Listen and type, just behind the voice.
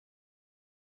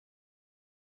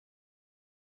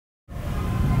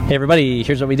Hey everybody,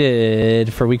 here's what we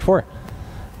did for week 4.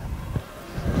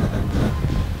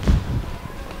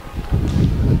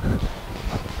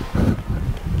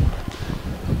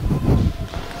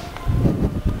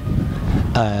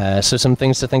 So some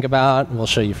things to think about, we'll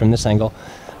show you from this angle.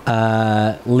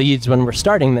 Leads when we're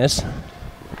starting this,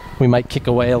 we might kick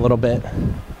away a little bit.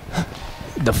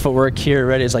 The footwork here,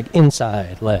 right, is like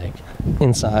inside leg,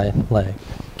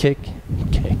 kick,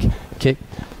 kick, kick,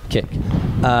 kick.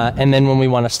 And then when we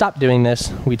want to stop doing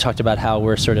this, we talked about how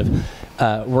we're sort of,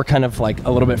 we're kind of like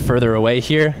a little bit further away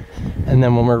here. And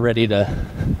then when we're ready to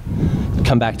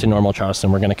come back to normal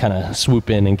Charleston, we're going to kind of swoop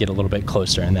in and get a little bit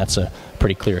closer. And that's a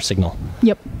pretty clear signal.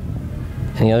 Yep.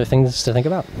 Any other things to think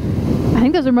about? I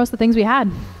think those are most of the things we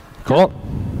had. Cool.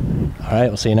 All right,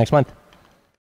 we'll see you next month.